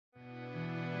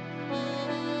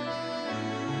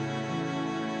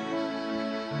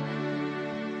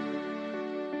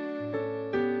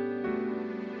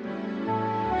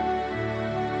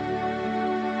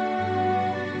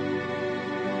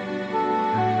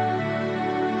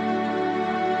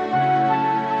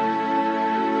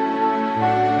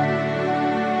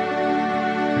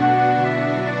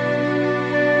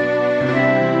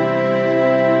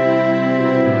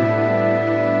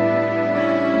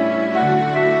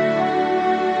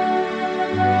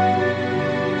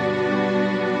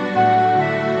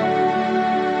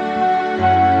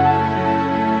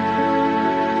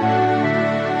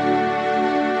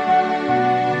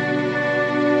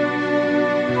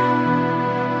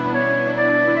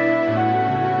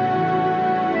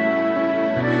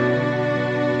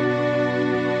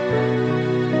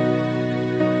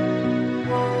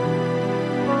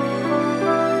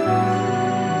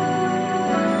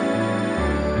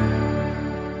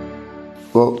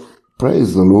Well,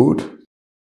 praise the Lord.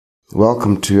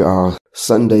 Welcome to our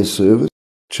Sunday service,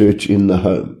 Church in the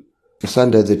Home.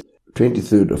 Sunday the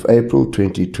 23rd of April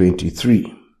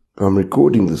 2023. I'm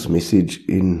recording this message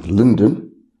in Linden,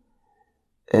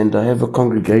 and I have a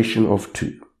congregation of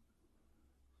 2.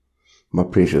 My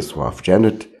precious wife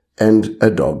Janet and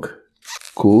a dog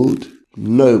called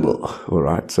Noble.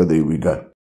 Alright, so there we go.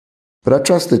 But I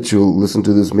trust that you'll listen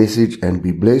to this message and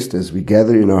be blessed as we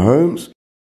gather in our homes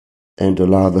and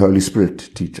allow the Holy Spirit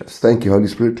to teach us. Thank you, Holy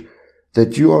Spirit,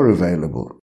 that you are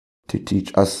available to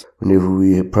teach us whenever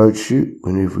we approach you,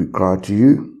 whenever we cry to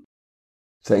you.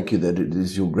 Thank you that it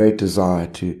is your great desire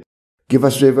to give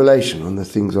us revelation on the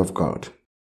things of God,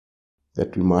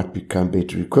 that we might become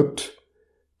better equipped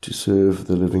to serve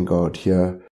the living God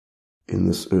here in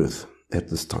this earth at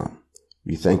this time.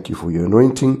 We thank you for your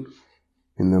anointing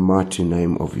in the mighty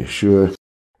name of Yeshua,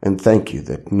 and thank you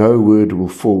that no word will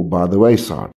fall by the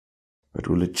wayside, but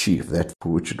will achieve that for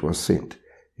which it was sent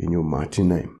in your mighty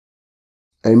name.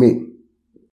 Amen.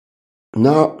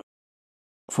 Now,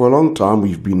 for a long time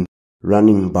we've been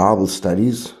running Bible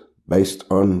studies based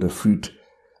on the fruit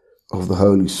of the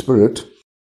Holy Spirit,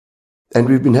 and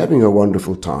we've been having a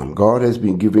wonderful time. God has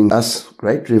been giving us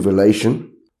great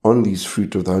revelation on these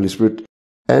fruit of the Holy Spirit,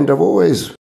 and I've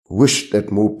always wished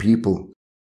that more people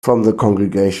from the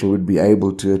congregation would be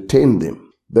able to attend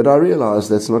them. But I realize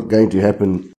that's not going to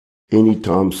happen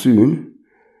anytime soon.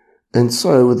 And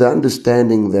so with the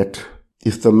understanding that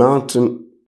if the mountain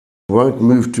won't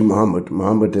move to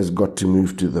Muhammad has got to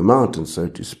move to the mountain, so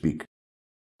to speak.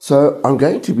 So I'm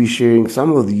going to be sharing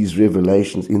some of these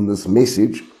revelations in this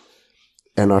message,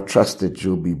 and I trust that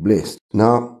you'll be blessed.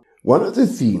 Now, one of the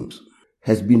themes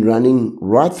has been running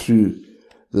right through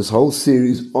this whole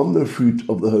series on the fruit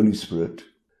of the Holy Spirit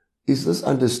is this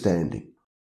understanding.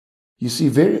 You see,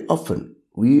 very often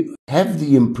we have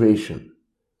the impression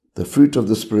the fruit of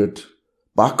the Spirit,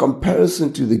 by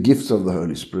comparison to the gifts of the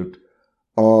Holy Spirit,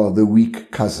 are the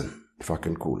weak cousin, if I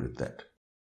can call it that.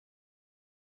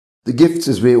 The gifts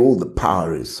is where all the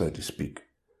power is, so to speak.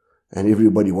 And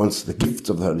everybody wants the gifts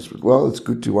of the Holy Spirit. Well, it's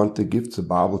good to want the gifts. The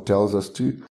Bible tells us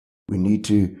to. We need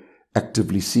to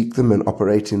actively seek them and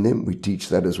operate in them. We teach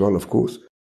that as well, of course.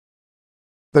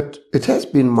 But it has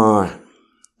been my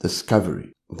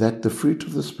discovery that the fruit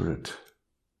of the Spirit,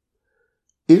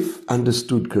 if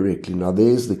understood correctly, now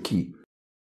there's the key,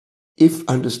 if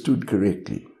understood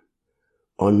correctly,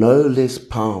 are no less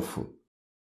powerful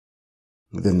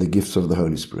than the gifts of the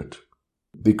Holy Spirit,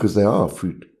 because they are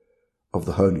fruit of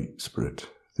the Holy Spirit,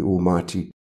 the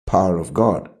almighty power of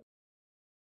God.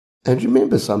 And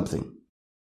remember something.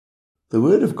 The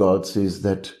Word of God says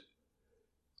that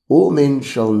all men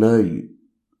shall know you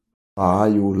by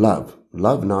your love.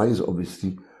 Love now is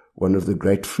obviously one of the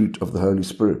great fruit of the Holy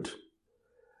Spirit.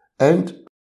 And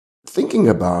thinking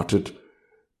about it,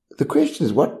 the question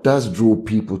is, what does draw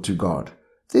people to God?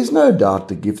 There's no doubt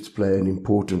the gifts play an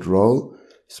important role,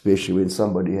 especially when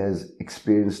somebody has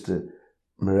experienced a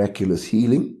miraculous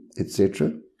healing,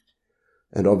 etc.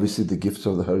 And obviously the gifts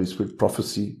of the Holy Spirit,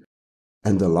 prophecy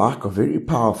and the like, are very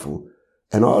powerful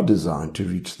and are designed to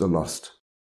reach the lost.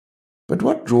 But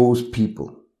what draws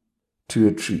people to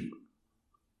a tree?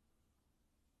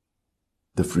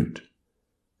 The fruit.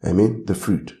 Amen? The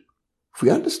fruit. If we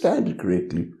understand it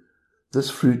correctly, this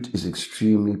fruit is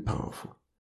extremely powerful.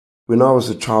 When I was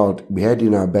a child, we had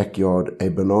in our backyard a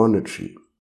banana tree.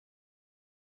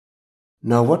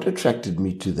 Now, what attracted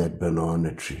me to that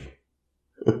banana tree?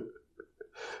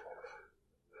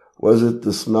 Was it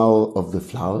the smell of the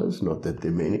flowers? Not that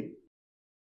there are many.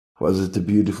 Was it the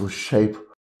beautiful shape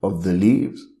of the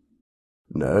leaves?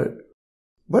 No.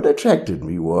 What attracted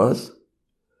me was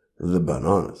the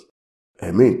bananas.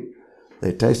 I mean,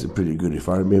 they tasted pretty good if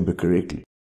I remember correctly.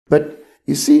 But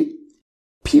you see,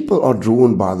 people are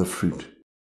drawn by the fruit.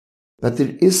 But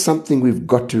there is something we've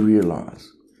got to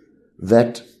realize,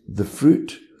 that the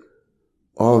fruit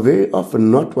are very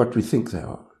often not what we think they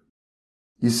are.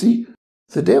 You see,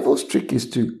 the devil's trick is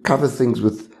to cover things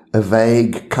with a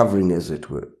vague covering, as it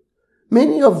were.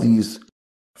 Many of these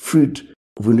fruit,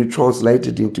 when we translate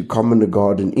it into common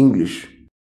garden English,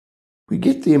 we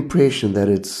get the impression that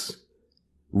it's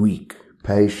weak,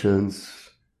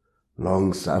 patience,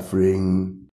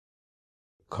 long-suffering,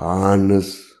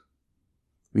 kindness.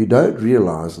 We don't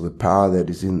realize the power that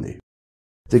is in there.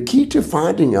 The key to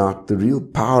finding out the real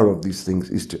power of these things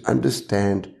is to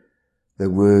understand the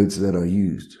words that are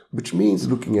used, which means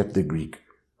looking at the Greek.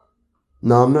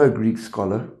 Now, I'm no Greek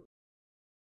scholar.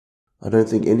 I don't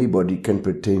think anybody can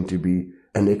pretend to be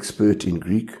an expert in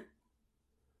Greek.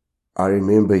 I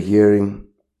remember hearing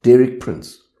Derek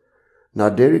Prince. Now,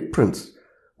 Derek Prince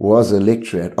was a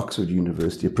lecturer at Oxford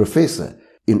University, a professor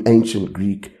in ancient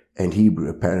Greek and Hebrew,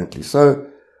 apparently. So,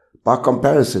 by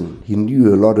comparison, he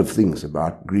knew a lot of things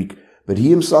about Greek, but he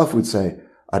himself would say,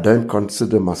 I don't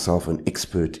consider myself an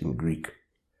expert in Greek.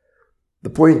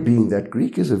 The point being that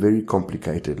Greek is a very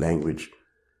complicated language,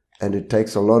 and it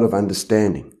takes a lot of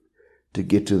understanding to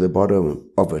get to the bottom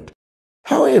of it.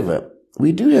 However,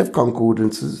 we do have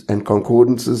concordances, and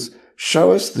concordances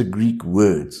show us the Greek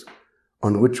words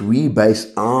on which we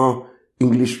base our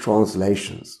English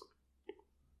translations.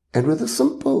 And with a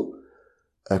simple,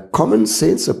 common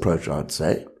sense approach, I'd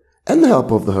say, and the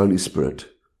help of the Holy Spirit,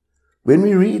 when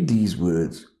we read these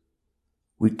words,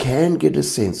 we can get a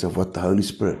sense of what the Holy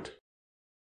Spirit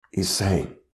is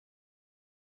saying.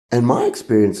 And my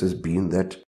experience has been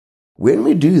that when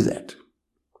we do that,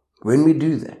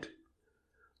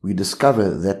 we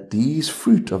discover that these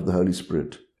fruit of the Holy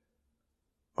Spirit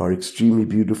are extremely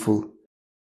beautiful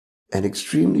and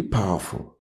extremely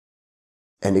powerful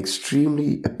and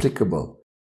extremely applicable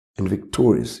and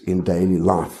victorious in daily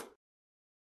life.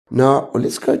 Now,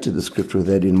 let's go to the scripture with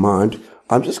that in mind.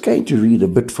 I'm just going to read a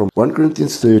bit from 1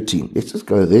 Corinthians 13. Let's just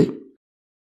go there.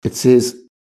 It says,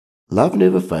 love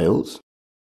never fails,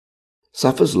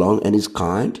 suffers long and is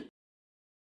kind.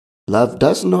 Love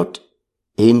does not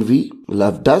envy.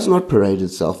 Love does not parade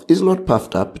itself, is not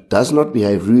puffed up, does not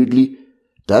behave rudely,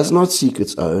 does not seek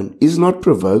its own, is not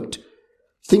provoked,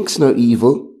 thinks no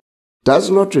evil, does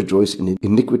not rejoice in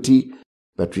iniquity,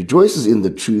 but rejoices in the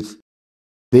truth,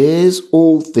 bears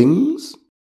all things,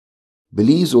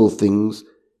 believes all things,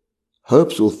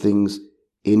 hopes all things,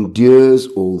 endures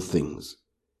all things.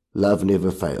 Love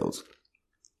never fails.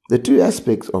 The two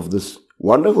aspects of this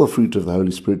wonderful fruit of the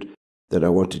Holy Spirit that I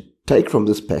want to take from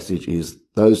this passage is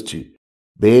those two.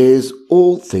 Bears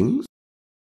all things,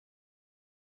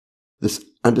 this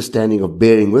understanding of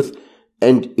bearing with,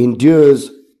 and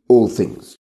endures all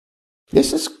things.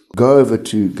 Let's just go over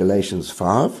to Galatians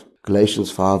 5.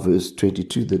 Galatians 5 verse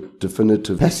 22, the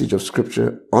definitive passage of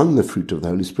Scripture on the fruit of the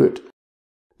Holy Spirit.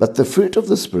 But the fruit of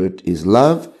the Spirit is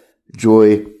love,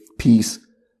 joy, peace,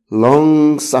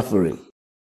 long-suffering,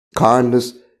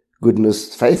 kindness,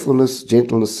 goodness, faithfulness,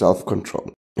 gentleness,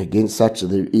 self-control. Against such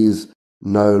there is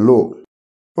no law.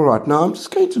 All right, now I'm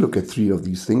just going to look at three of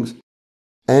these things.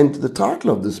 And the title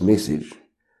of this message,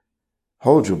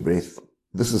 hold your breath,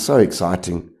 this is so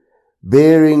exciting,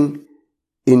 bearing,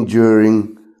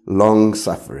 enduring,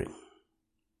 long-suffering.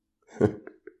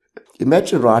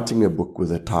 Imagine writing a book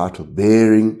with a title,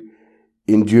 Bearing,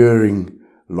 Enduring,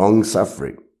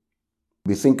 Long-Suffering.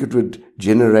 We think it would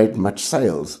generate much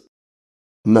sales.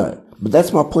 No, but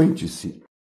that's my point, you see.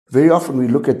 Very often we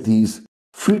look at these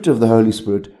fruit of the Holy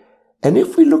Spirit, and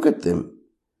if we look at them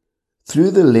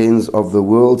through the lens of the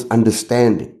world's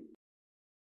understanding,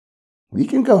 we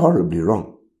can go horribly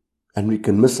wrong, and we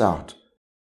can miss out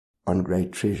on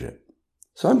great treasure.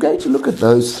 So I'm going to look at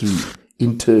those three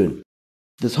in turn.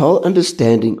 This whole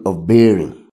understanding of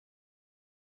bearing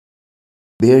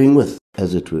with,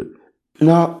 as it were.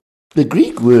 Now, the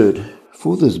Greek word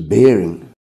for this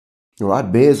bearing, right,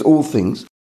 bears all things,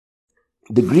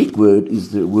 the Greek word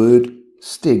is the word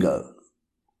stego.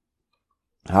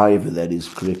 However that is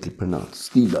correctly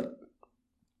pronounced, stego.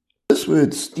 This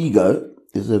word stego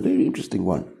is a very interesting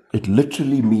one. It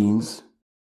literally means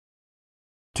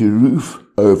to roof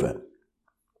over,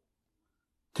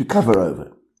 to cover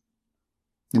over,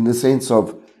 in the sense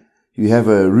of you have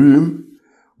a room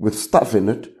with stuff in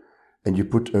it and you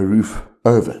put a roof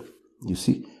over. You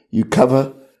see, you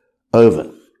cover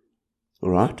over. All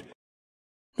right?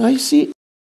 Now you see,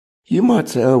 you might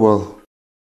say, oh well,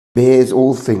 bears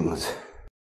all things.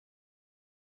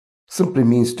 Simply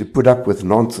means to put up with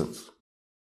nonsense.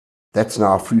 That's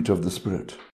now a fruit of the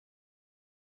Spirit.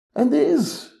 And there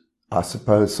is, I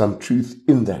suppose, some truth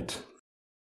in that.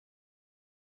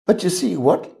 But you see,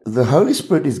 what the Holy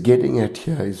Spirit is getting at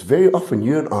here is very often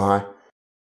you and I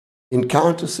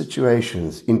encounter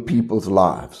situations in people's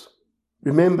lives.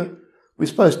 Remember, we're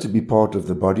supposed to be part of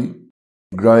the body,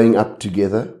 growing up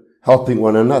together, helping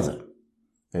one another.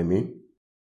 Amen.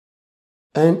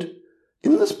 And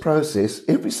in this process,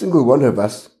 every single one of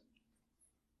us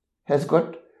has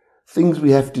got things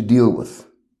we have to deal with,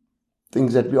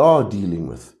 things that we are dealing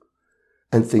with,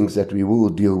 and things that we will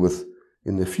deal with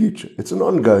in the future. It's an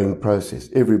ongoing process.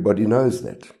 Everybody knows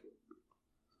that.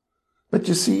 But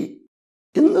you see,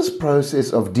 in this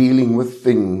process of dealing with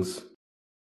things,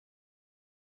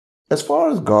 as far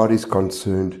as God is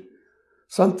concerned,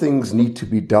 some things need to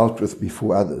be dealt with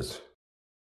before others.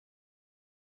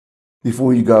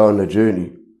 Before you go on a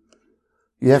journey,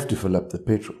 you have to fill up the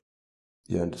petrol.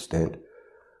 You understand?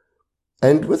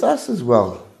 And with us as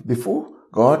well, before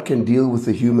God can deal with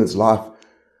a human's life,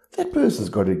 that person's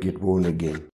got to get born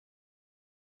again.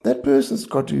 That person's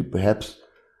got to perhaps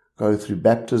go through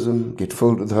baptism, get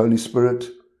filled with the Holy Spirit,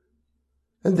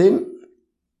 and then,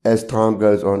 as time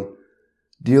goes on,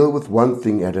 deal with one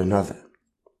thing at another.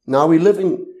 Now we're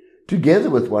living together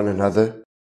with one another,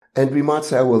 and we might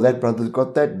say, well, that brother's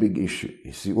got that big issue,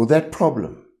 you see, or that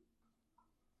problem.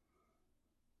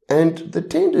 And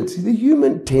the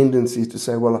human tendency is to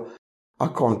say, well, I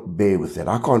can't bear with that.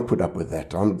 I can't put up with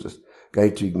that. I'm just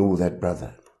going to ignore that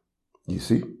brother. You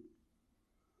see?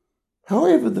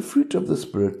 However, the fruit of the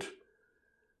Spirit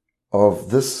of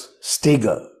this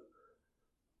stego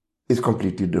is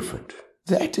completely different.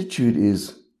 The attitude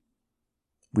is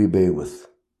we bear with.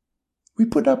 We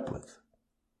put up with.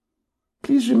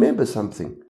 Please remember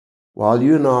something. While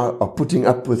you and I are putting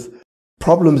up with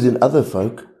problems in other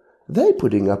folk, they're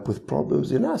putting up with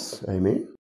problems in us. Amen?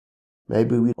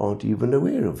 Maybe we aren't even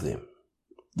aware of them.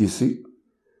 You see?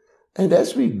 And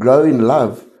as we grow in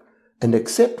love and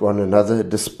accept one another,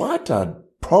 despite our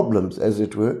problems, as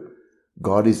it were,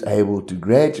 God is able to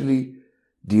gradually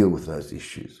deal with those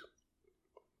issues.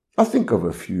 I think of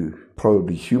a few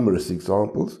probably humorous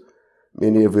examples.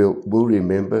 Many of you will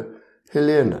remember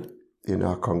Helena in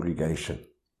our congregation.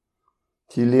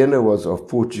 Helena was of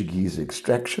Portuguese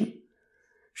extraction.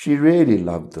 She really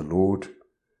loved the Lord.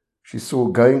 She saw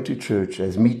going to church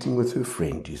as meeting with her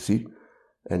friend, you see,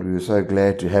 and we were so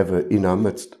glad to have her in our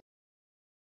midst.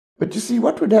 But you see,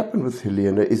 what would happen with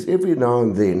Helena is every now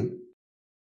and then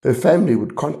her family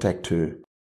would contact her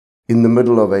in the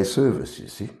middle of a service, you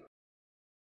see.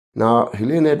 Now,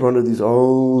 Helena had one of these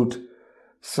old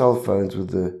cell phones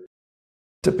with the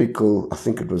typical, I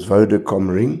think it was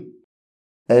Vodacom ring,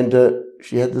 and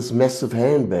she had this massive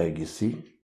handbag, you see,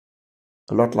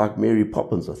 a lot like Mary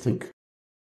Poppins, I think.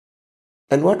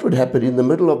 And what would happen in the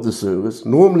middle of the service,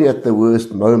 normally at the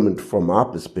worst moment from our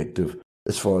perspective,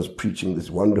 as far as preaching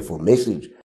this wonderful message,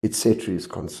 etc. is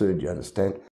concerned, you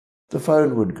understand, the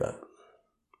phone would go.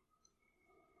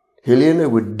 Helena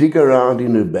would dig around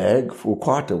in her bag for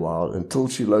quite a while until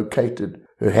she located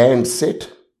her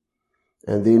handset,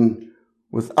 and then,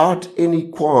 without any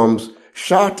qualms,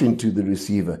 shout into the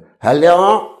receiver,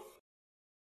 "Hello!"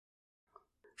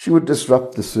 She would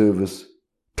disrupt the service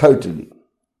totally.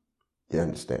 You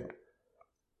understand?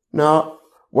 Now,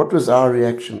 what was our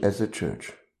reaction as a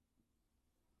church?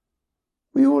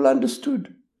 We all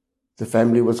understood. The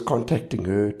family was contacting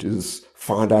her to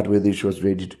find out whether she was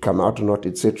ready to come out or not,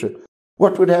 etc.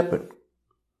 What would happen?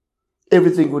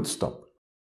 Everything would stop.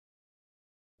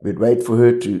 We'd wait for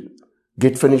her to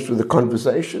get finished with the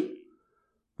conversation.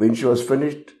 When she was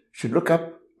finished, she'd look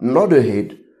up, nod her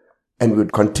head, and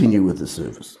we'd continue with the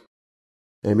service.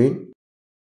 Amen?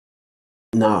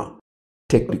 Now,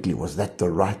 technically, was that the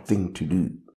right thing to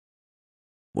do?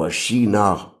 Was she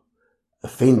now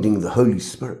offending the Holy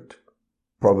Spirit?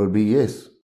 Probably yes.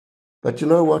 But you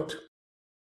know what?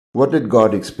 What did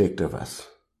God expect of us?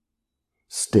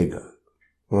 Stego,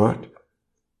 right?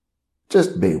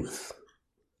 Just bear with.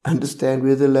 Understand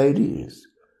where the lady is.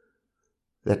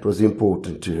 That was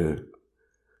important to her.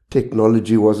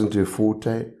 Technology wasn't her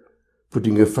forte.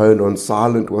 Putting her phone on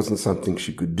silent wasn't something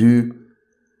she could do.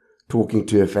 Talking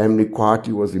to her family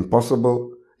quietly was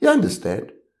impossible. You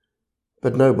understand?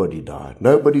 But nobody died.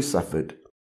 Nobody suffered.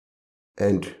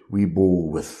 And we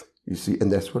bore with, you see,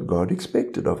 and that's what God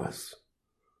expected of us.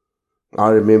 I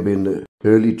remember in the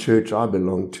early church I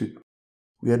belonged to,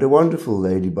 we had a wonderful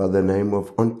lady by the name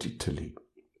of Auntie Tilly.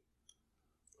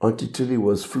 Auntie Tilly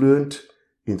was fluent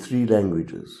in 3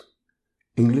 languages,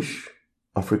 English,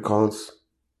 Afrikaans,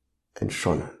 and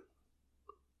Shona.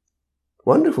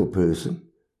 Wonderful person.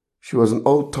 She was an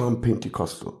old-time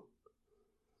Pentecostal.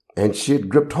 And she had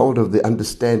gripped hold of the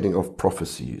understanding of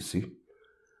prophecy, you see.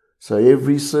 So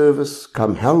every service,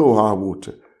 come hell or high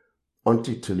water,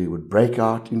 Auntie Tilly would break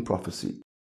out in prophecy.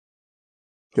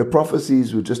 Her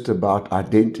prophecies were just about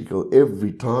identical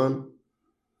every time.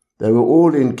 They were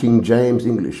all in King James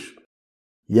English.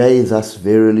 Yea, thus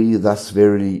verily,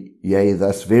 yea,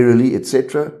 thus verily,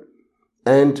 etc.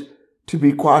 And to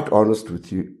be quite honest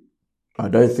with you, I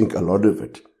don't think a lot of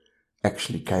it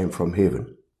actually came from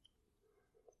heaven.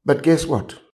 But guess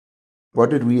what?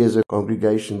 What did we as a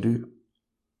congregation do?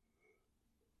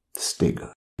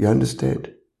 Stego. You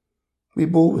understand? We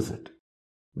bore with it.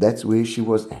 That's where she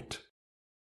was at.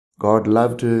 God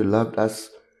loved her, loved us,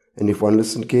 and if one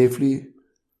listened carefully,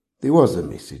 there was a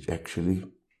message actually.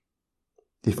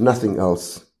 If nothing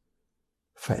else,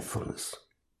 faithfulness.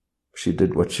 She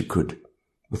did what she could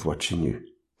with what she knew.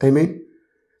 Amen?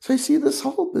 So you see, this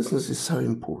whole business is so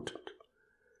important.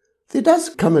 There does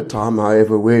come a time,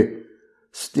 however, where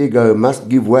stego must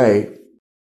give way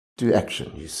to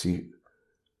action, you see.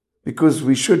 Because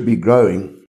we should be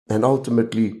growing, and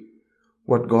ultimately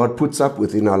what God puts up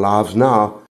with in our lives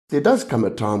now, there does come a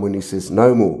time when He says,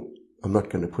 no more. I'm not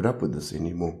going to put up with this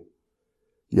anymore.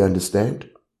 You understand?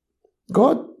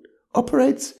 God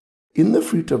operates in the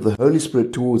fruit of the Holy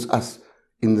Spirit towards us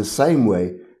in the same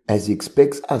way as He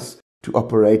expects us to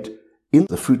operate in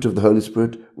the fruit of the Holy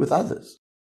Spirit with others.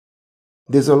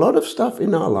 There's a lot of stuff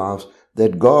in our lives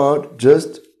that God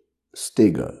just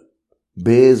stego,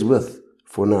 bears with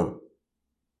for now.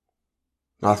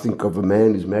 I think of a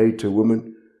man who's married to a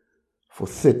woman for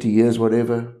 30 years,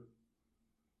 whatever.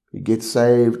 He gets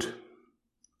saved.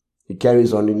 He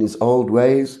carries on in his old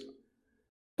ways.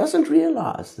 Doesn't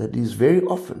realize that he's very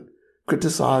often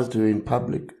criticized her in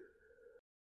public,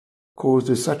 caused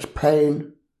her such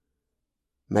pain,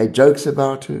 made jokes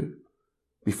about her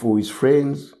before his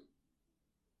friends.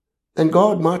 And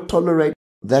God might tolerate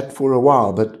that for a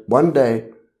while, but one day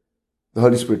the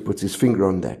Holy Spirit puts His finger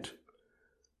on that.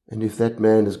 And if that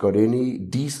man has got any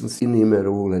decency in him at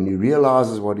all and he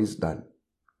realizes what he's done,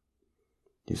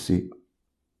 you see,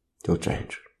 he'll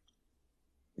change.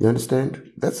 You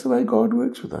understand? That's the way God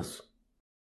works with us.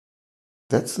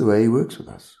 That's the way He works with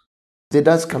us. There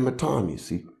does come a time, you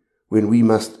see, when we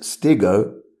must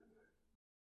stego,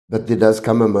 but there does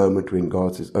come a moment when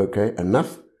God says, okay,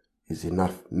 enough is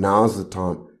enough. Now's the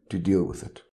time to deal with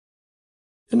it.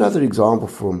 Another example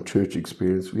from church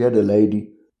experience, we had a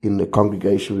lady in the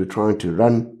congregation we were trying to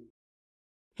run.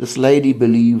 This lady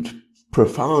believed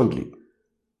profoundly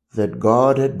that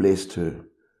God had blessed her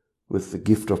with the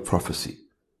gift of prophecy.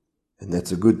 And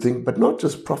that's a good thing, but not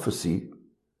just prophecy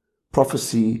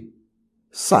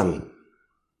sung.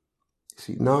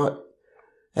 See, now,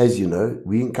 as you know,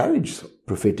 we encourage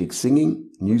prophetic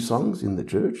singing, new songs in the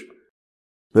church.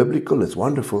 Biblical, it's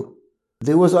wonderful.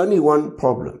 There was only one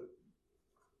problem.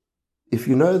 If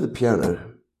you know the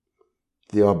piano,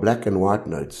 there are black and white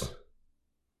notes.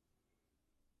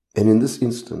 And in this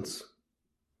instance,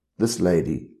 this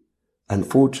lady,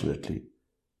 unfortunately,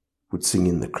 would sing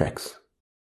in the cracks.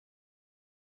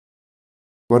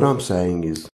 What I'm saying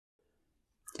is,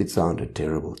 it sounded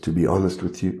terrible, to be honest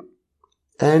with you.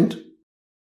 And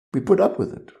we put up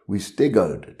with it. We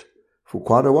stegoed it for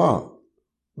quite a while.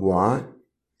 Why?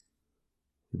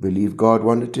 We believe God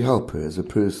wanted to help her as a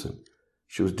person.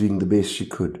 She was doing the best she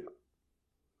could.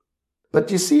 But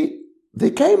you see,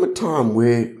 there came a time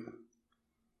where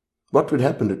what would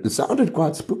happen, it sounded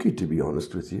quite spooky, to be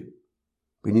honest with you.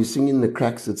 When you sing in the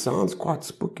cracks, it sounds quite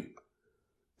spooky.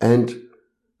 And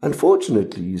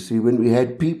unfortunately, you see, when we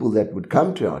had people that would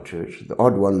come to our church, the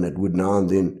odd one that would now and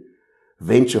then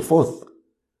venture forth,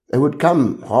 they would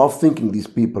come half thinking these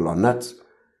people are nuts,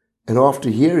 and after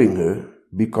hearing her,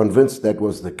 be convinced that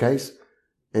was the case,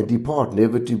 and depart,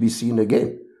 never to be seen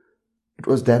again. It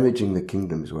was damaging the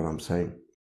kingdom, is what I'm saying.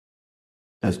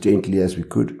 As gently as we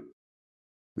could,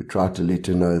 we tried to let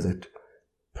her know that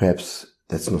perhaps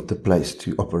that's not the place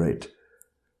to operate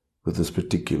with this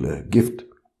particular gift.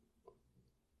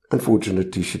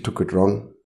 Unfortunately, she took it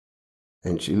wrong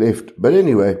and she left. But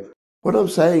anyway, what I'm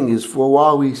saying is, for a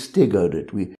while we stegoed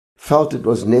it. We felt it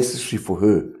was necessary for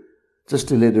her just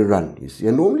to let her run, you see.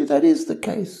 And normally that is the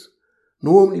case.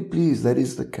 Normally, please, that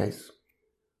is the case.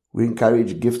 We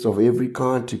encourage gifts of every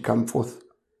kind to come forth.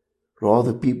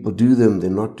 Rather people do them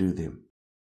than not do them.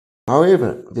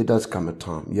 However, there does come a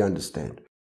time, you understand.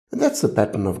 And that's the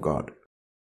pattern of God.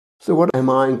 So what am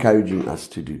I encouraging us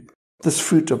to do? This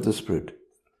fruit of the Spirit.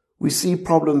 We see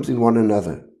problems in one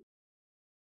another.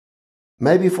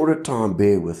 Maybe for a time,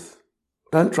 bear with.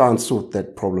 Don't try and sort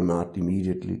that problem out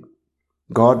immediately.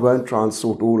 God won't try and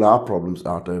sort all our problems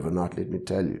out overnight, let me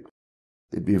tell you.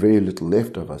 There'd be very little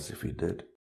left of us if He did.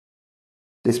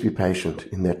 Let's be patient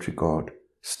in that regard.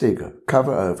 Stego,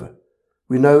 cover over.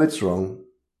 We know it's wrong.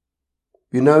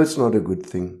 We know it's not a good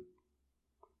thing.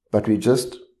 But we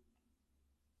just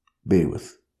bear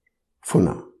with for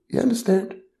now. You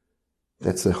understand?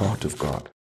 That's the heart of God.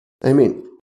 Amen.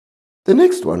 The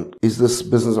next one is this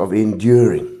business of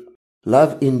enduring.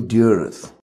 Love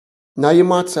endureth. Now you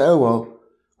might say, oh well,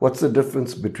 what's the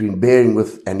difference between bearing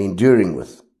with and enduring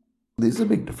with? There's a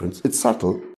big difference. It's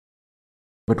subtle.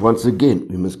 But once again,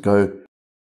 we must go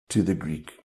to the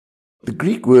Greek. The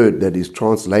Greek word that is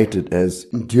translated as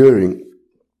enduring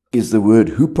is the word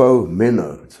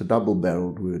hupomeno. It's a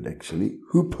double-barreled word actually.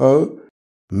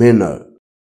 Hupomeno.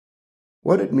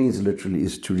 What it means literally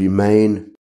is to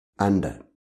remain under.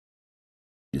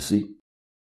 You see?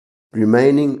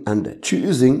 Remaining under.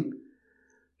 Choosing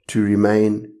to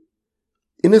remain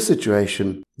in a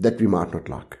situation that we might not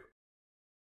like.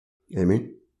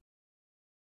 Amen?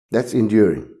 That's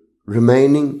enduring.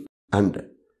 Remaining under.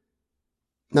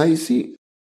 Now you see,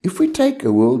 if we take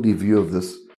a worldly view of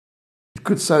this, it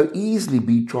could so easily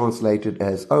be translated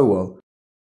as, oh well,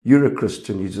 you're a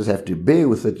Christian, you just have to bear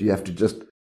with it, you have to just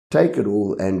take it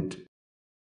all and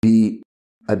be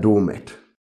a doormat.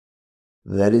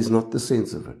 That is not the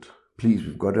sense of it. Please,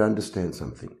 we've got to understand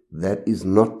something. That is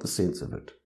not the sense of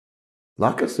it.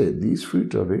 Like I said, these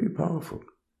fruit are very powerful.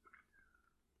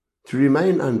 To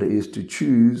remain under is to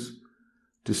choose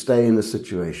to stay in a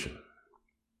situation.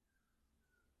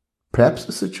 Perhaps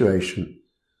a situation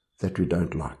that we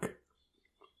don't like.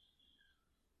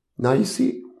 Now you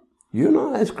see, you and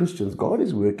I as Christians, God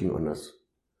is working on us.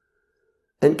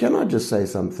 And can I just say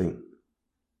something?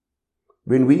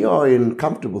 When we are in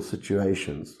comfortable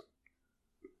situations,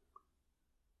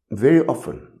 very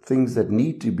often things that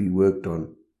need to be worked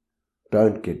on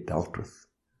don't get dealt with.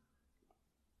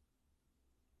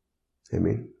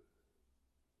 Amen.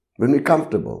 When we're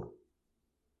comfortable,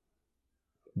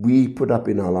 we put up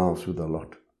in our lives with a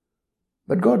lot.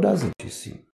 But God doesn't, you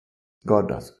see. God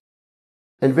doesn't.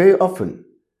 And very often,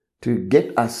 to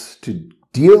get us to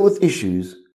deal with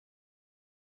issues,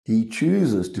 He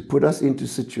chooses to put us into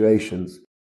situations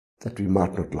that we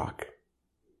might not like.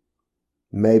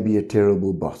 Maybe a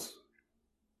terrible boss.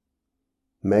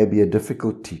 Maybe a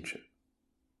difficult teacher.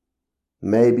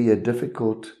 Maybe a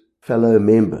difficult fellow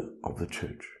member of the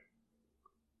church.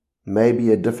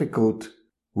 Maybe a difficult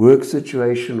work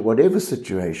situation, whatever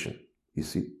situation, you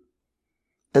see.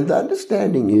 And the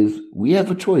understanding is we have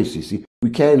a choice, you see. We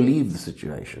can leave the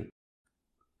situation.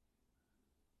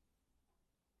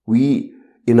 We,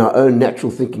 in our own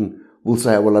natural thinking, will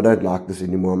say, well, I don't like this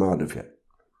anymore, I'm out of here.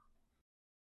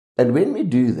 And when we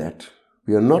do that,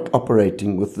 we are not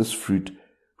operating with this fruit,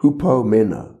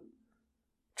 hupomeno,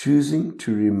 choosing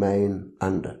to remain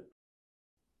under.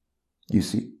 You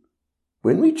see,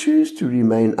 when we choose to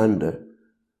remain under,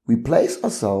 we place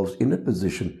ourselves in a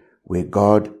position where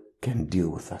God can deal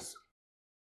with us.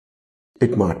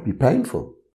 It might be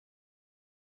painful.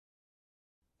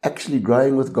 Actually,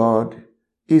 growing with God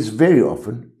is very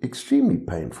often extremely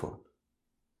painful.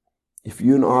 If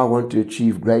you and I want to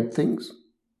achieve great things,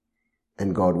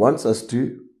 and God wants us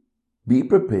to, be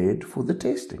prepared for the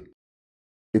testing.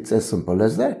 It's as simple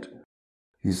as that,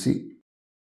 you see.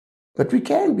 But we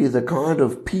can be the kind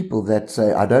of people that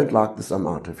say, I don't like this, I'm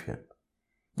out of here.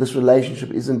 This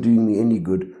relationship isn't doing me any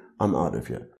good, I'm out of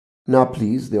here. Now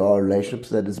please, there are relationships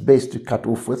that it's best to cut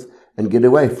off with and get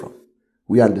away from.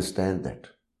 We understand that.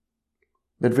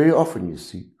 But very often, you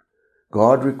see,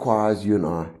 God requires you and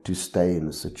I to stay in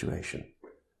a situation.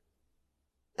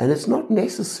 And it's not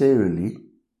necessarily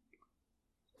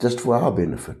just for our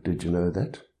benefit. Did you know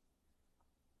that?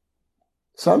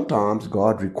 Sometimes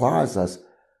God requires us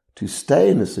to stay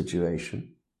in a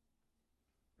situation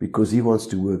because He wants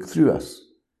to work through us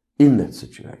in that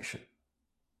situation.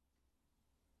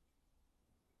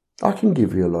 I can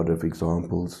give you a lot of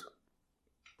examples.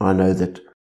 I know that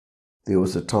there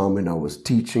was a time when I was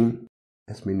teaching,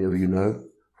 as many of you know,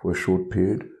 for a short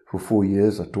period. For 4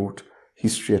 years I taught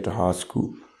history at a high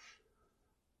school.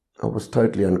 I was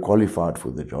totally unqualified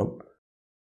for the job,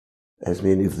 as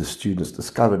many of the students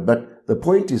discovered. But the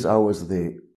point is, I was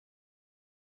there.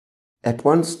 At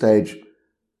one stage,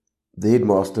 the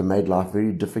headmaster made life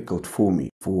very difficult for me,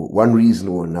 for one reason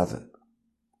or another.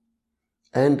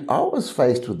 And I was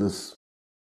faced with this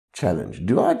challenge.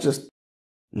 Do I just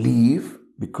leave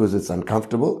because it's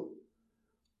uncomfortable,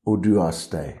 or do I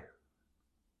stay?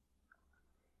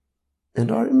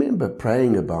 And I remember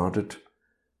praying about it,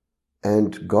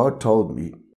 and God told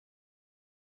me,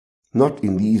 not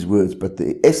in these words, but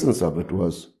the essence of it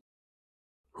was,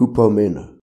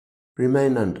 hupomeno,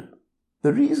 remain under.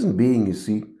 The reason being, you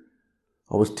see,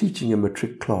 I was teaching a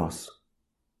matric class.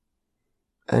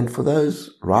 And for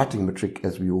those writing matric,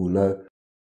 as we all know,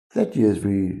 that year is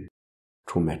very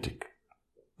traumatic.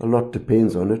 A lot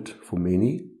depends on it for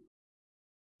many.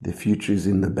 Their future is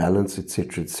in the balance,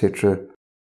 etc., etc.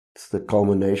 It's the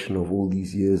culmination of all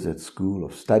these years at school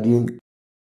of studying.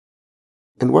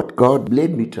 And what God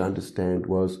led me to understand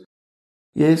was,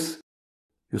 yes,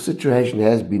 your situation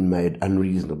has been made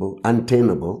unreasonable,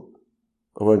 untenable.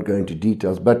 I won't go into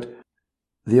details, but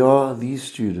there are these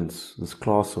students, this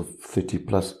class of 30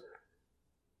 plus,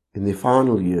 in their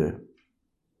final year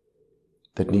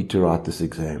that need to write this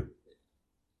exam.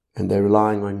 And they're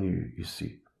relying on you, you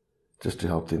see, just to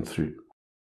help them through.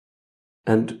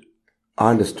 And I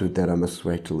understood that I must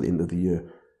wait till the end of the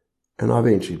year. And I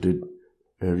eventually did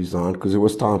resign because it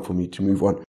was time for me to move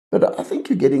on. But I think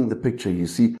you're getting the picture, you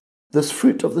see. This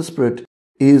fruit of the Spirit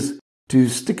is to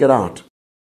stick it out.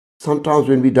 Sometimes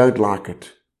when we don't like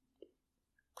it.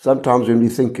 Sometimes when we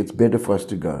think it's better for us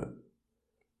to go.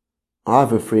 I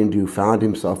have a friend who found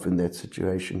himself in that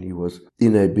situation. He was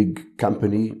in a big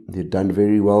company. He had done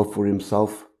very well for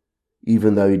himself,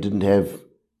 even though he didn't have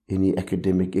any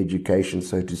academic education,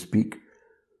 so to speak.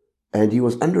 And he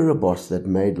was under a boss that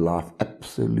made life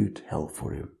absolute hell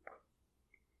for him.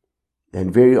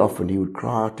 And very often he would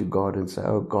cry out to God and say,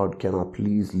 "Oh God, can I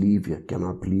please leave here? Can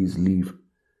I please leave?"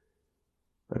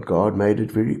 But God made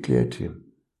it very clear to him.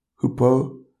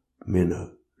 Hupo,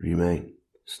 meno, remain,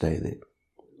 stay there.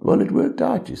 Well, it worked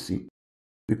out, you see.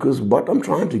 Because what I'm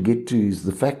trying to get to is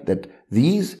the fact that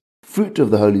these fruit of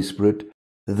the Holy Spirit,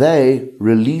 they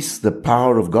release the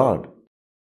power of God.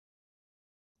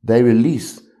 They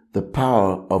release the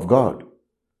power of God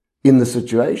in the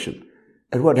situation.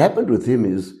 And what happened with him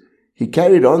is he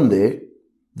carried on there.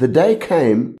 The day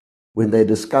came when they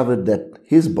discovered that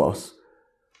his boss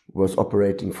was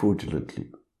operating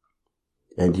fraudulently.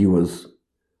 And he was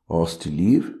asked to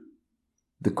leave.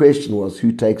 The question was,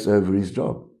 who takes over his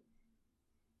job?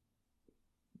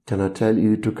 Can I tell you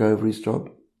who took over his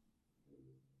job?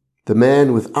 The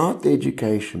man without the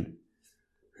education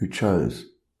who chose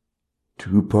to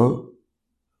hupo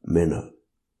meno.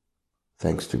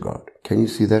 Thanks to God. Can you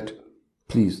see that?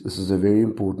 Please, this is a very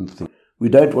important thing. We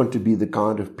don't want to be the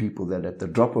kind of people that at the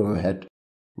drop of a hat,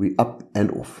 we up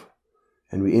and off.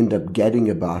 And we end up gadding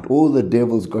about. All the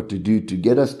devil's got to do to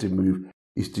get us to move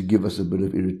is to give us a bit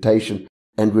of irritation,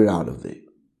 and we're out of there.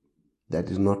 That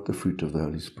is not the fruit of the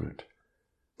Holy Spirit.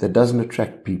 That doesn't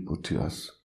attract people to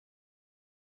us.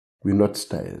 We're not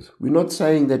stayers. We're not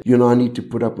saying that you and I need to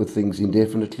put up with things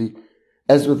indefinitely.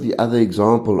 As with the other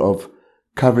example of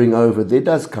covering over, there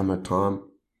does come a time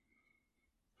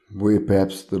where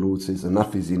perhaps the Lord says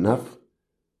enough is enough.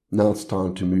 Now it's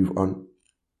time to move on.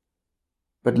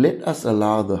 But let us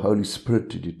allow the Holy Spirit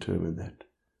to determine that.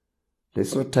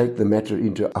 Let's not take the matter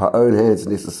into our own hands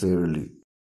necessarily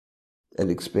and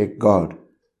expect God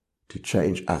to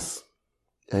change us.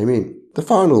 Amen. The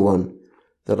final one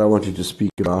that I wanted to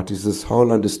speak about is this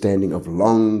whole understanding of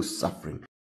long suffering.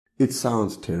 It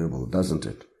sounds terrible, doesn't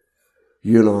it?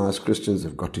 You and I as Christians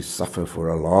have got to suffer for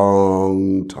a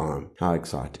long time. How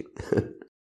exciting.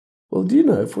 Well, do you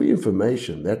know, for your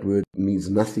information, that word means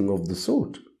nothing of the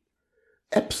sort.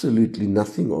 Absolutely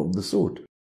nothing of the sort.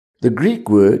 The Greek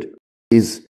word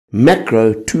is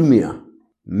makrotumia.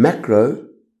 Makrotumia.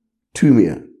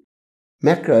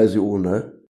 Macro, as you all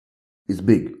know, is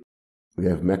big. We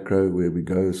have macro where we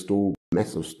go, store,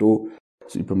 massive store,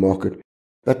 supermarket.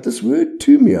 But this word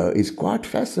tumia is quite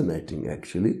fascinating,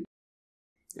 actually.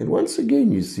 And once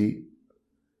again, you see,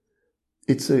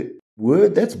 it's a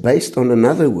word that's based on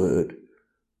another word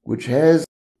which has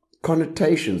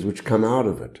connotations which come out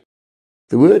of it.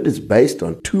 The word is based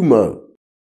on tumo,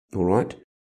 all right?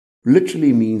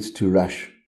 Literally means to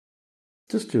rush.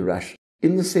 Just to rush.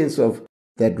 In the sense of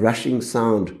that rushing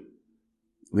sound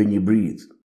when you breathe,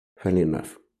 funny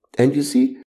enough. And you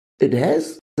see, it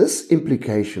has this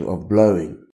implication of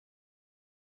blowing.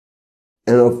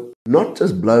 And of not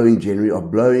just blowing generally,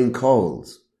 of blowing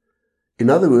coals. In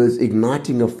other words,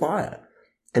 igniting a fire.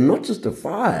 And not just a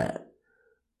fire,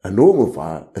 a normal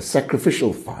fire, a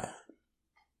sacrificial fire.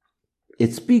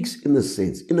 It speaks in a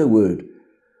sense, in a word,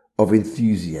 of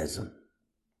enthusiasm.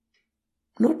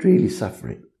 Not really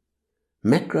suffering.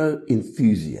 Macro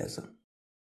enthusiasm.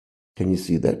 Can you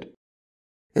see that?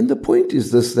 And the point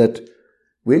is this, that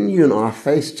when you and I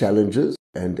face challenges,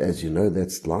 and as you know,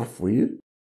 that's life for you,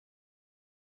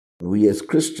 we as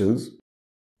Christians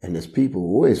and as people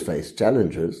always face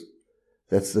challenges.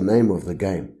 That's the name of the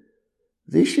game.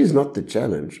 The issue is not the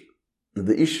challenge.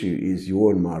 The issue is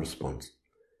your and my response.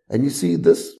 And you see,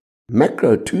 this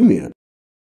makrotumia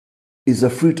is a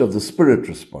fruit of the Spirit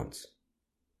response.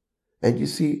 And you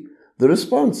see, the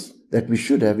response that we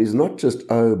should have is not just,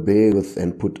 oh, bear with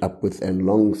and put up with and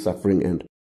long suffering and,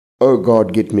 oh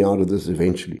God, get me out of this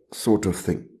eventually, sort of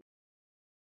thing.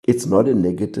 It's not a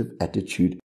negative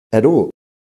attitude at all.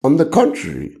 On the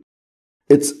contrary,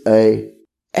 it's a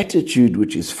attitude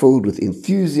which is filled with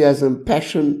enthusiasm,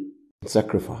 passion, and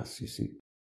sacrifice, you see.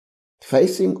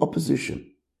 Facing opposition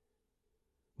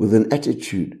with an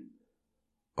attitude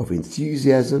of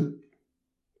enthusiasm,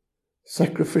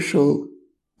 sacrificial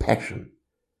passion,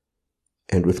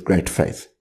 and with great faith.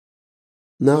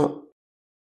 Now,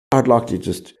 I'd like to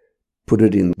just put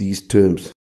it in these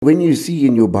terms. When you see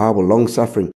in your Bible long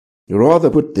suffering, you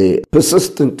rather put there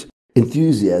persistent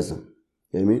enthusiasm.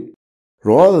 Amen.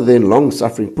 Rather than long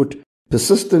suffering, put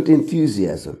persistent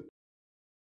enthusiasm.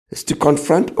 It's to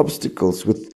confront obstacles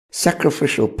with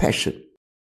sacrificial passion,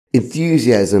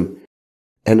 enthusiasm,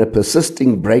 and a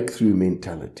persisting breakthrough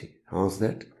mentality. How's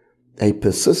that? a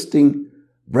persisting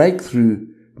breakthrough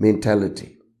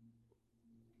mentality.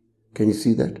 Can you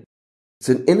see that? It's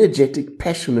an energetic,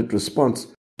 passionate response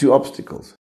to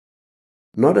obstacles,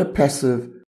 not a passive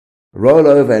roll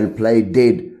over and play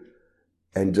dead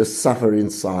and just suffer in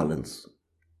silence.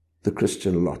 The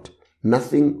Christian lot.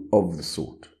 Nothing of the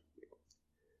sort.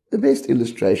 The best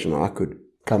illustration I could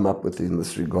come up with in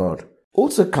this regard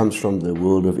also comes from the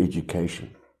world of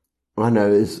education. I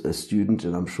know as a student,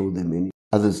 and I'm sure there are many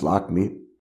others like me,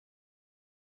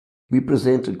 we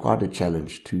presented quite a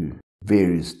challenge to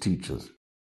various teachers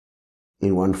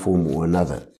in one form or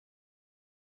another.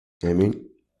 Amen.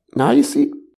 Now you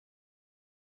see,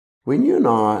 when you and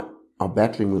I are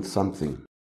battling with something,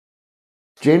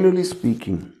 generally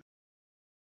speaking,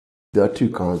 there are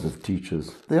two kinds of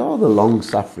teachers. They are the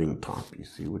long-suffering type, you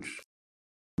see, which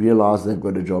realize they've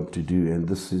got a job to do, and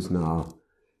this is now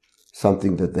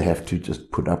something that they have to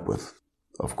just put up with,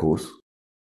 of course.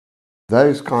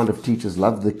 Those kind of teachers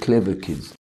love the clever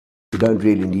kids who don't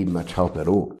really need much help at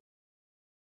all.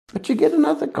 But you get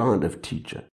another kind of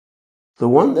teacher, the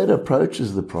one that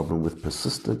approaches the problem with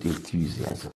persistent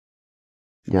enthusiasm.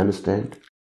 You understand?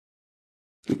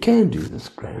 You can do this,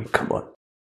 Graham. Come on.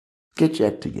 Get your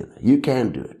act together. You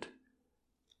can do it.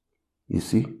 You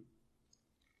see?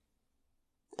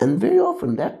 And very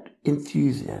often that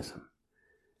enthusiasm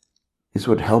is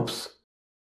what helps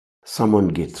someone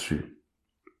get through.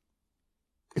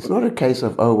 It's not a case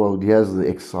of, oh, well, here's the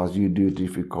exercise, you do it.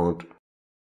 If you can't,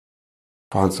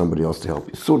 find somebody else to help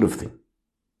you, sort of thing.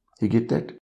 You get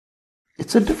that?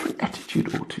 It's a different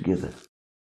attitude altogether.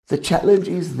 The challenge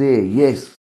is there,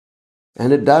 yes,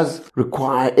 and it does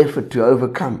require effort to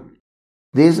overcome.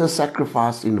 There's a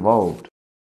sacrifice involved.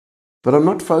 But I'm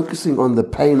not focusing on the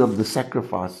pain of the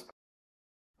sacrifice.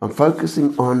 I'm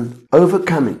focusing on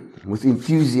overcoming with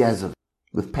enthusiasm,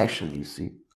 with passion, you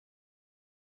see,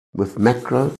 with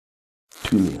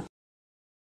macrothumia.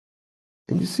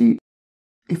 And you see,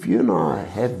 if you and I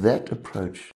have that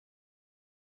approach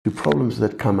to problems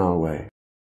that come our way,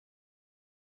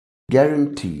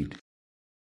 guaranteed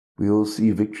we will see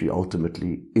victory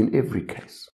ultimately in every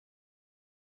case.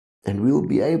 And we will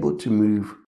be able to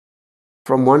move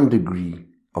from one degree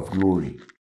of glory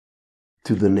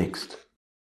to the next.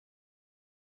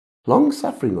 Long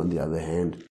suffering, on the other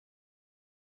hand,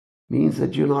 means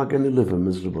that you're not going to live a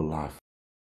miserable life.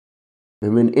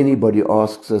 And when anybody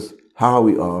asks us how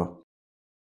we are,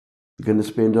 we're going to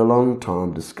spend a long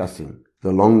time discussing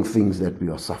the long things that we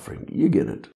are suffering. You get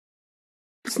it.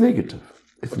 It's negative.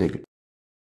 It's negative.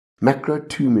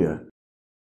 Macrothumia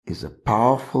is a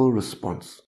powerful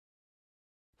response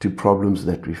to problems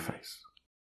that we face.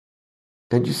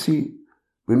 And you see,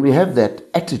 when we have that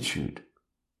attitude,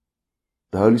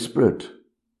 the Holy Spirit,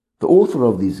 the author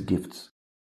of these gifts,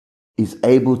 is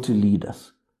able to lead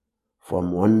us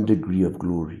from one degree of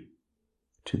glory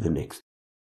to the next.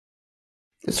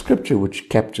 The scripture which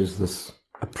captures this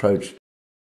approach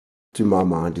to my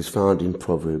mind is found in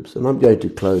Proverbs, and I'm going to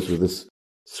close with this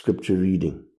scripture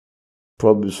reading.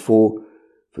 Proverbs 4,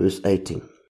 verse 18.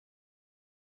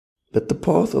 But the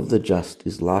path of the just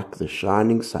is like the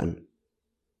shining sun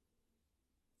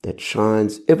that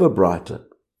shines ever brighter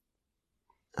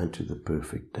unto the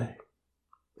perfect day.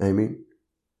 Amen.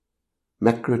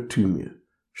 Macrothumia,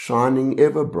 shining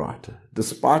ever brighter,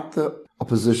 despite the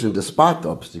opposition, despite the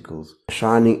obstacles,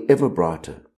 shining ever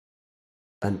brighter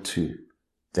unto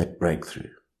that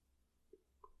breakthrough,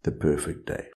 the perfect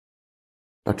day.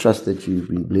 I trust that you've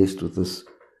been blessed with this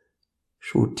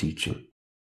short teaching.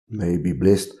 May you be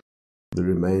blessed the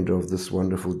remainder of this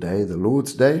wonderful day, the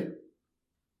Lord's Day,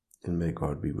 and may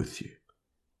God be with you.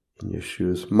 In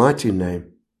Yeshua's mighty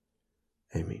name,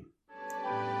 amen.